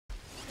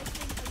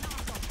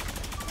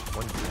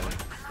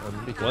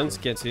One's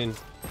getting.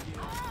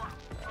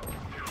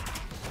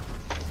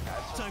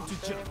 Time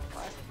to jump.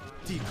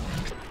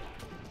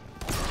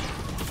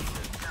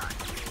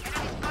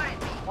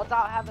 What's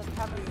out? Heaven.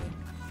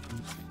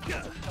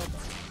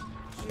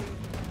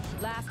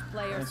 Last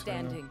player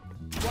standing.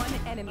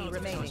 One enemy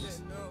remaining.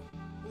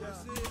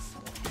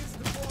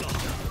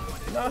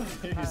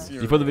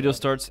 Before the video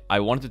starts, I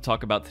wanted to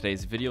talk about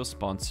today's video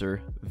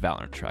sponsor,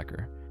 Valorant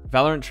Tracker.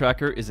 Valorant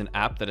Tracker is an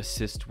app that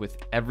assists with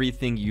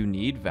everything you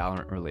need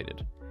Valorant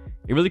related.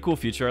 A really cool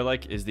feature I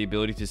like is the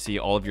ability to see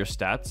all of your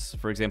stats.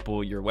 For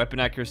example, your weapon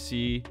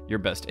accuracy, your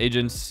best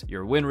agents,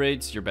 your win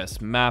rates, your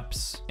best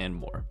maps, and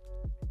more.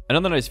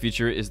 Another nice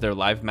feature is their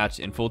live match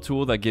info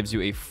tool that gives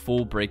you a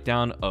full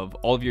breakdown of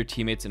all of your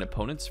teammates and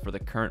opponents for the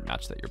current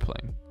match that you're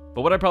playing.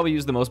 But what I probably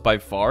use the most by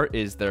far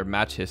is their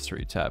match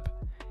history tab.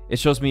 It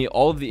shows me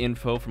all of the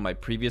info from my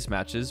previous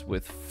matches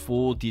with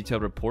full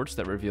detailed reports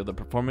that reveal the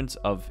performance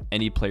of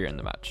any player in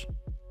the match.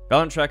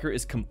 Valorant Tracker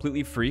is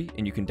completely free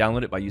and you can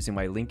download it by using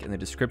my link in the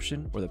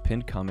description or the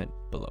pinned comment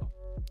below.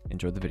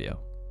 Enjoy the video.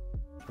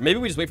 Maybe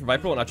we just wait for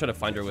Viper and I try to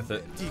find her with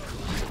it.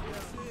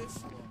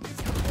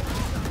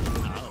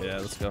 Yeah,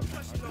 let's go.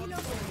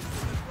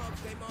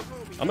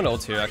 I'm gonna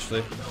ult here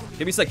actually.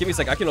 Give me a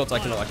sec. I can ult.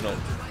 One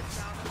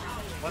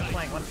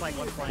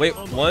flank. Wait,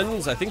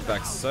 one's I think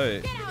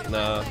backside.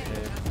 Nah.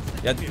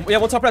 Yeah,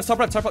 one top revs. I'm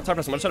gonna try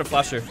to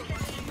flash her.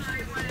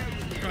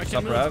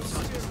 Top revs.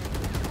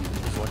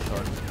 One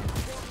shot.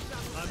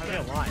 I'm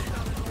gonna lie.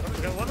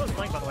 One was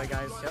flank by the way,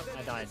 guys. Yep,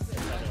 I died.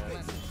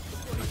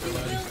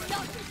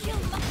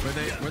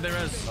 Where they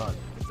res?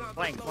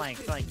 Flank.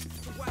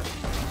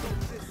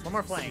 One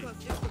more flank.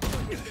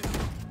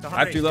 I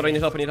have to load. I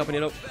need help. I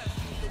can't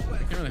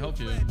really help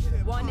you.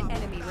 One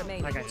enemy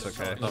remaining. Okay. It's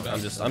okay.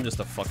 I'm just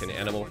a fucking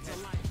animal.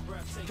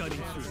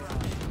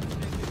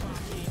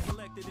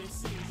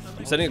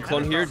 I'm setting a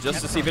clone here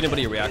just to see if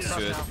anybody reacts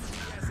to it.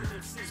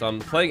 So I'm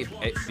playing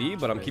B,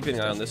 but I'm keeping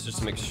an eye on this just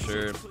to make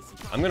sure.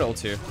 I'm gonna ult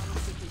here.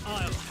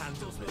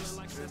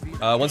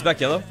 One's back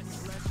yellow.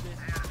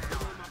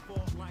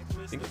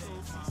 I think.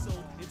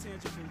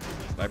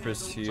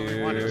 Viper's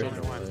here.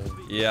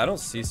 Yeah, I don't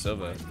see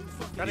Silva.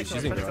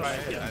 She's in garage.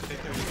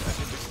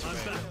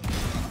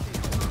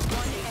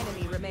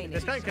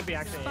 This guy could be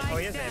actually. Oh,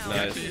 he is.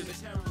 Nice.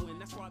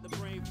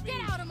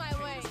 Get out of my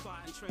way.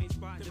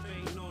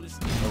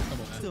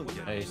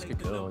 Hey, skip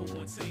kill.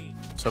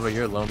 So,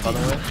 you're alone, by the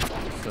way,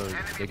 so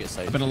they get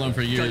sight. I've been alone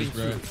for years,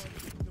 bro.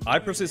 I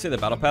personally say the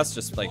battle pass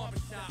just like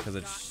because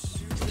it's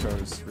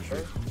turns for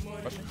sure.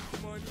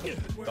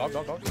 Dog.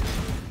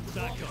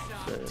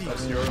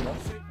 That's your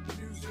enough.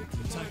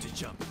 Time to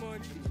jump.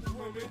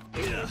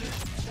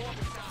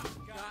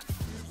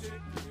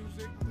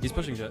 He's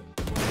pushing jet.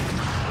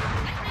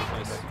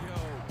 Nice.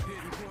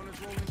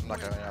 I'm not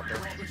going out there.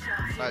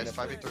 Nice,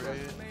 5v3.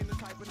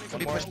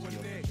 One more.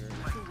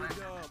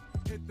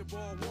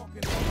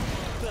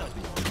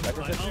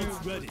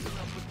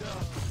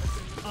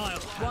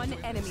 One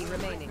enemy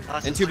remaining.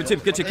 And two, kitchen.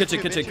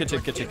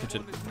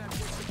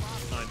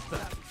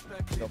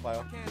 No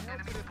file.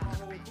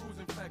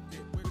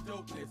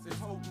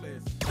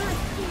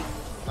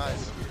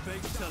 Nice.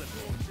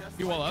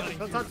 You wall up.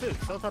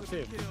 Still top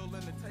two.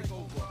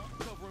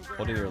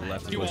 Holding your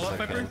left as You much wall as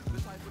up, I can.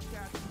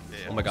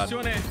 Viper? Oh my god.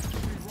 2-1-A.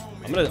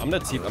 I'm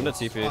gonna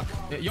TP.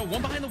 Yeah, yo,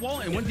 one behind the wall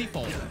and one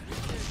default.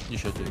 You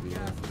should do it. Give me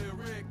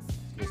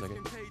a second.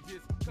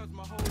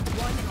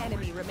 One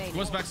enemy remaining.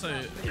 What's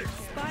backside?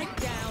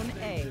 Spike down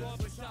A.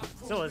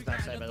 Still is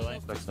backside, by the way.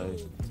 Backside.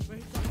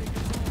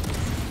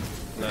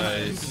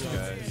 Nice,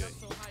 guys.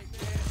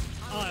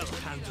 I'll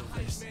handle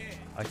this.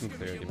 I can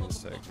clear. Give me a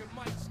sec.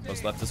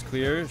 Close left is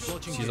clear.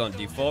 She's on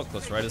default.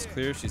 Close right is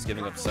clear. She's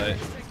giving up sight.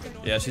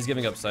 Yeah, she's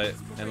giving up sight.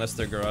 Unless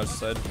their garage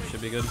side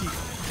should be good.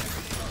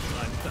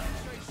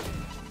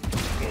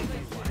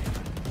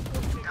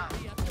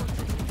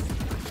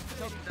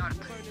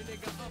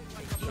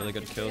 Really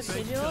good kills.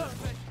 They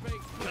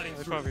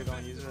probably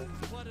don't use it.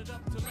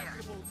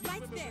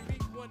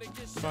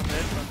 From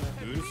mid.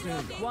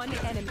 One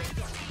enemy.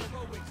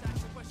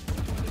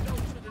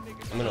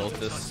 I'm gonna ult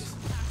this.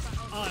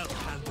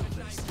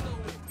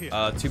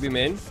 2B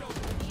main.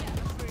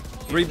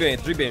 3 main.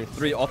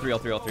 3, all three.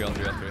 Looking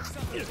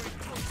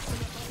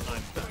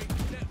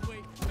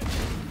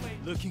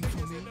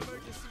for me.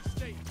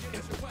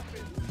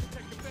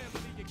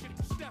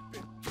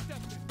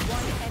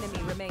 One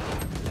enemy remaining.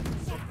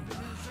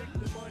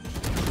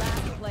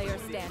 Last player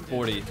standing.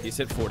 40. He's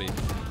hit 40.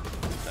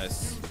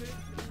 Nice.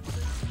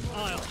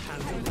 I'll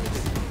handle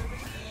this.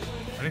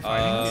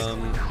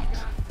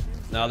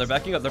 No, they're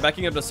backing up. They're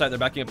backing up the site.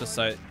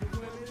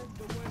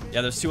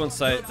 Yeah, there's two on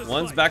site.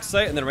 One's back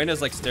site, and then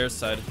Reyna's like stairs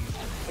side.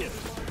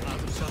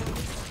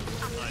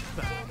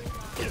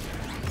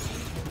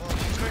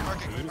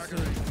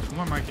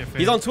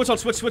 He's on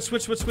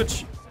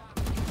Switch.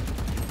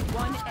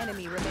 One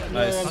enemy remaining.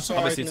 Nice.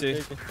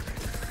 Obviously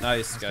CT.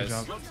 Nice, guys.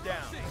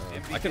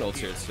 I can ult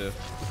here too.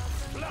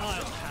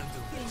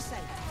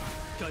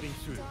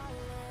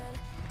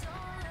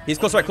 He's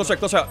close right.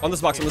 On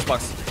this box.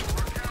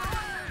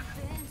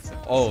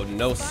 Oh,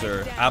 no,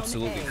 sir.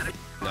 Absolutely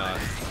not.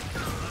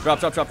 Drop.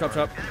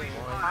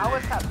 How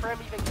is that Brim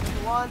even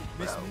Q1?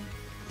 Miss me.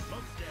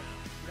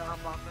 You don't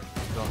have blocker.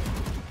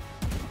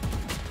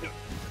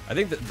 I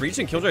think that Breach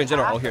and Killjoy in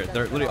general are all here.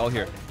 They're literally all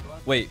here.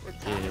 Wait.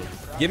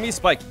 Give me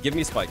Spike.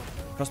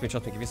 Trust me.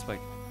 Give me Spike.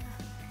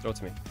 Throw it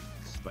to me.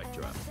 Spike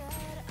drop.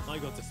 I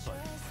got the spike.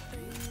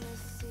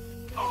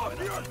 I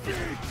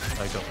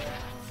go.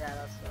 Yeah,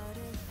 that's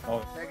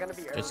Oh, they're gonna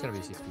be early. it's gonna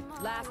be 60.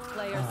 Last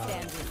player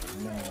standing.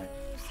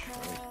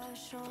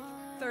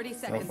 30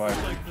 seconds.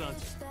 Spike plant.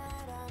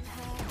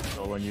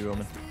 All on you,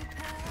 Roman.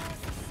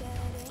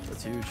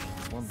 That's huge.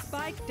 One.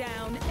 Spike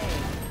down A.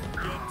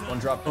 One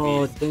drop.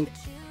 Oh, think.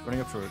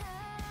 Running up short.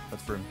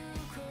 That's for him.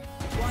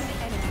 One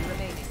enemy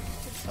remaining.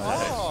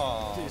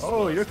 Oh.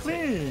 Oh, you're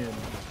clean.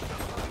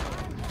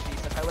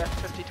 Jesus, I went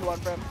 52 on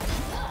Brim.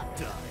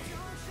 Die.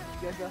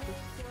 You guys got this?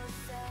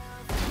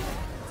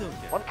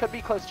 One could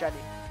be close,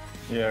 Jenny.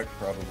 Yeah,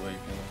 probably.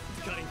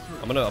 Cutting through.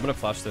 I'm gonna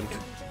flash them.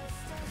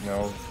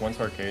 No, one's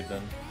arcade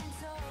then.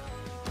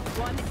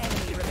 One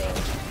enemy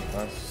remaining.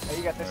 That's. Oh,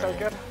 you got this so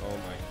good? Oh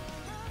my.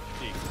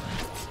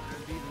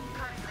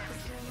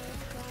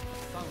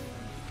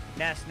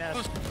 Nest.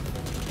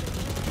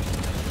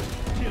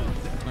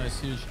 Nice,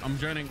 huge. I'm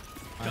joining.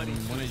 I'm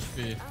 1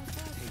 HP.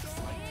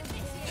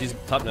 She's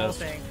top Whole nest.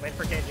 thing. Wait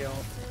for KJ.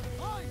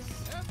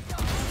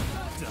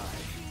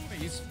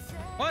 Please.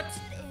 What?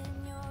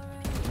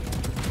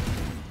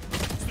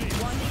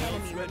 One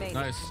enemy remaining.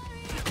 Nice.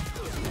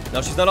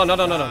 No, she's not on. No.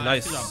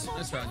 Nice.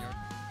 Nice round, Yoru.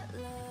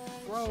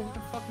 Bro, we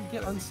can fucking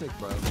get unsick,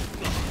 bro.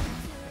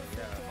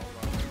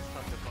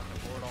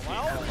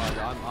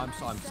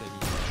 I'm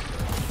saving.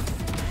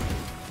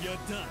 You're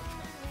done.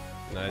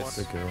 Nice.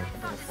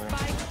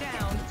 Spike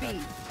down B.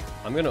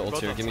 I'm gonna ult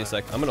here. Give me a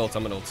sec. I'm gonna ult.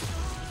 I'll handle this.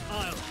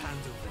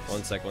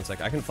 One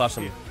sec. I can flash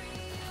them.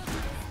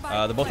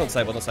 They're both on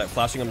site.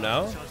 Flashing them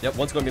now. Yep,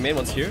 one's going to be main,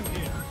 one's here.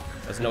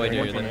 There's no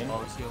idea you're there.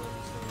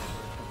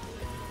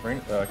 Ring,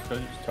 he's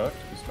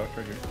tucked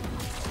right here.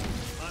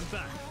 I'm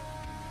back.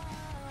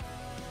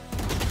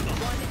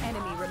 One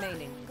enemy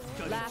remaining.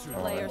 Last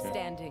player okay.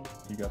 standing.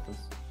 You got this.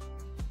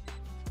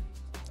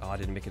 Oh, I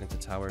didn't make it into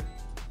tower.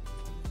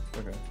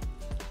 Okay.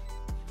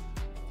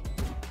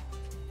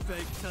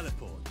 Fake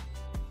teleport.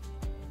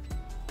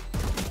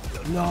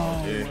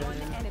 No. Dude.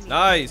 Enemy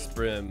Nice,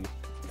 Brim.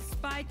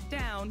 Spike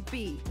down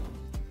B.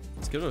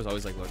 Skidder was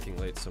always like lurking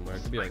late somewhere.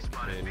 It could be like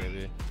main,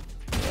 maybe.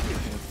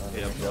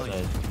 Yep.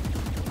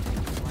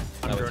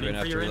 That was right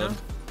after reload.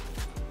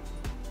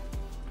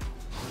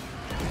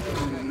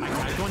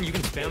 Go on, you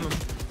can spam him.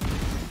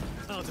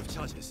 Out of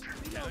charges.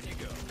 Down you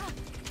go.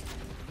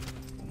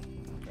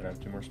 I have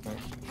 2 more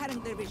spots.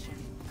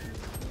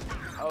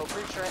 Oh,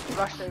 Breacher,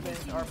 rush their mid,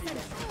 RP mid.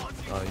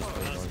 Oh, he's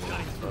playing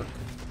one. Fuck.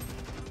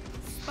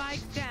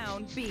 Spike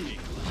down B.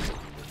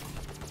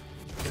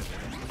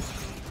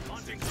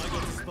 I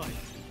got the spike.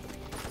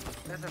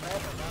 There's a man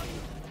around.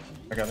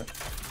 I got it.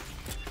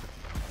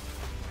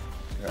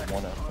 I got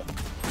one out.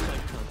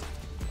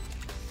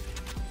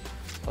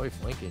 Probably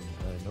flanking.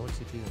 No one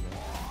CT in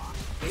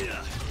there.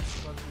 Yeah.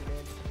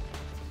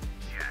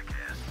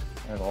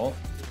 I have ult.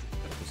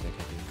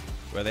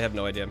 Where they have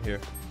no idea I'm here.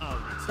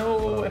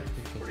 So,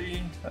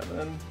 3,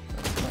 7.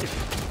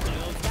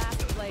 Last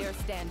player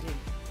standing.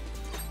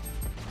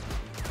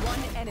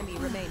 One enemy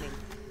remaining.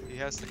 He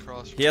has the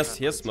cross. He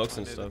has smokes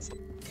and stuff.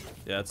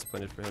 Yeah, it's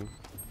disappointed for him.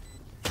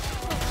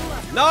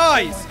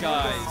 Nice,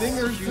 guys!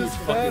 Stinger's Huge just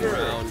fucking better.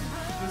 round.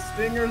 The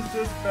Stinger's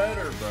just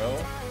better, bro.